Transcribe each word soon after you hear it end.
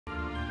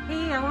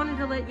Hey, I wanted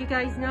to let you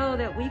guys know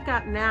that we've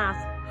got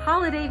masks,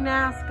 holiday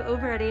masks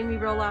over at Amy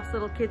Roloff's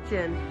Little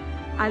Kitchen.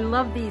 I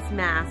love these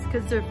masks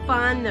because they're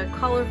fun, they're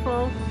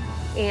colorful,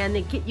 and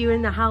they get you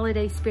in the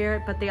holiday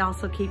spirit, but they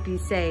also keep you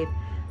safe.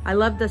 I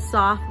love the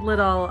soft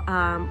little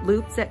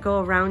loops that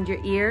go around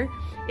your ear.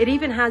 It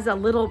even has a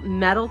little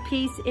metal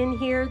piece in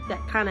here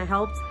that kind of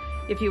helps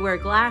if you wear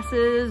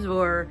glasses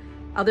or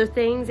other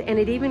things. And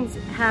it even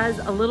has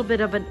a little bit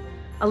of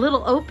a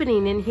little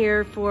opening in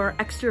here for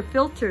extra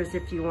filters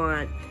if you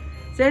want.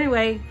 So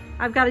anyway,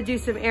 I've got to do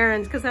some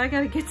errands because I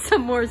got to get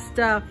some more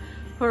stuff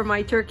for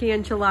my turkey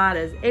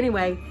enchiladas.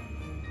 Anyway,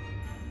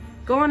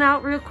 going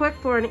out real quick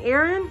for an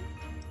errand,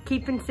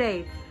 keeping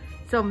safe.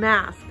 So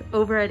mask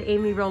over at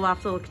Amy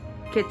Roloff's Little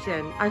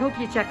Kitchen. I hope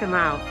you check them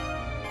out.